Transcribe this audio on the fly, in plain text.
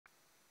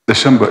The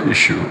Shamba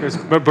issue. Yes,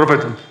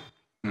 Prophet.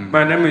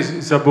 My name is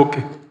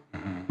Zaboke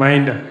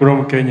Mainda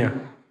from Kenya.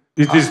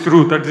 It is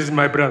true that is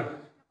my brother.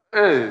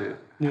 Hey.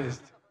 Yes.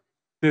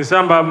 The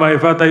Shamba my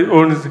father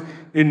owns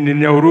in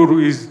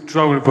Nyahururu is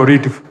traveling for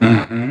it.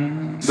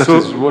 That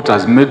is what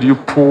has made you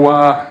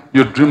poor.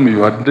 You dream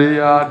you are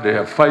there, they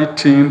are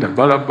fighting, the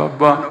blah, blah,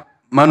 blah.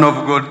 Man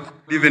of God,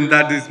 even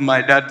that is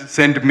my dad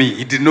sent me.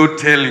 He did not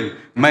tell him.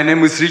 My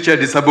name is Richard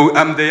Isabu.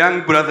 I'm the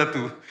young brother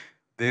to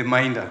the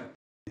minder.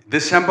 The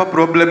Shamba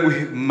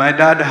problem, my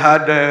dad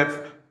had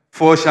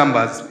 4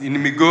 Shambas. In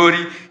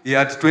Migori, he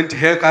had 20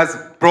 acres.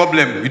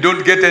 Problem, you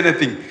don't get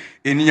anything.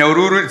 In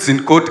Nyahururu, it's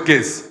in court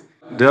case.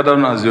 The other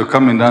one, as you're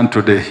coming down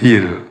to the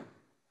hill.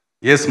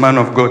 Yes, man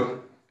of God.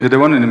 You're the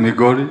one in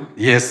Migori?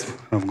 Yes,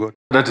 man of God.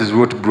 That is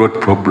what brought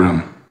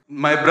problem.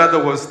 My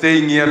brother was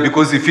staying here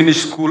because he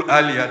finished school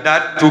earlier.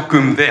 Dad took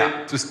him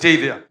there to stay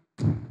there.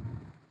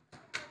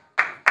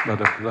 By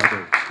the blood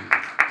of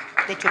Jesus.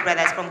 The 2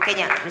 brothers from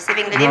Kenya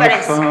receiving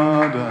deliverance. My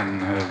Father in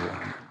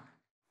heaven.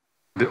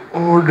 The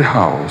old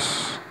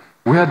house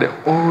where the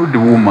old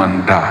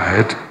woman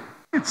died.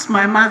 It's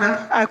my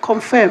mother, I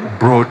confirm.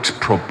 Brought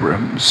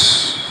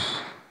problems.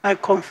 I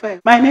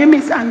confirm. My name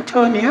is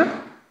Antonia.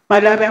 My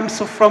love, I'm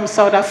from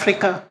South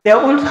Africa. The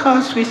old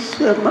house which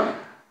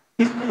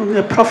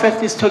the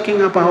prophet is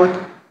talking about,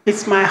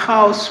 it's my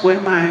house where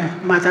my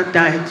mother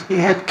died. He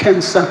had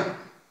cancer.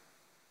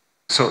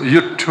 So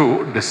you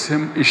too, the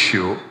same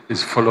issue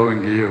is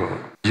following you.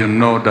 You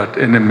know that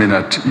any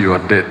minute you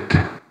are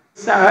dead.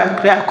 So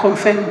I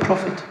confirm,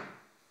 prophet.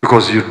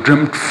 Because you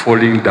dreamt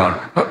falling down.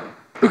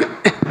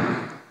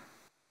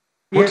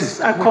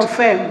 Yes, I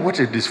confirm. What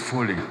it is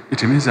falling?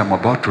 It means I'm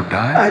about to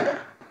die? I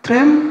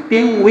dreamt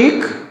being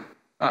weak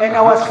and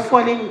I was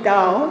falling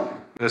down.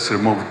 Let's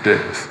remove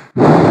death.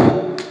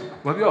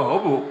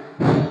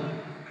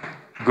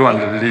 Go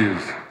and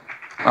live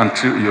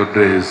until your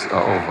days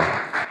are over.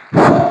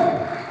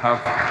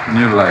 Have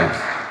new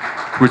life,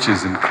 which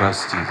is in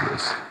Christ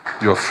Jesus.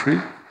 You're free.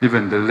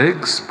 Even the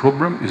legs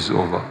problem is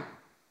over.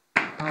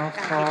 Thank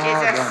you,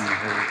 Jesus.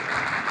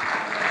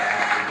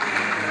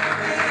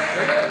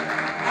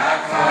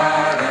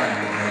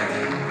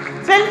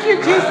 Thank you,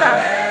 Jesus.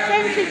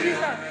 Thank you,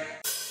 Jesus.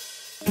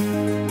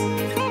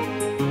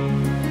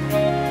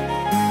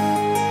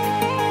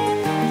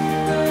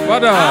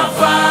 Father, our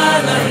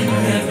Father in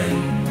heaven,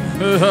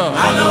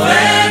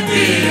 hallowed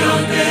be your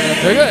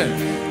name. Again.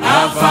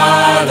 Our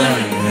Father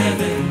in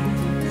heaven,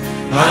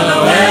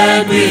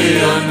 hallowed be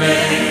your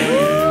name.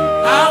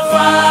 Our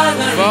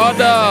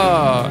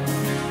Father.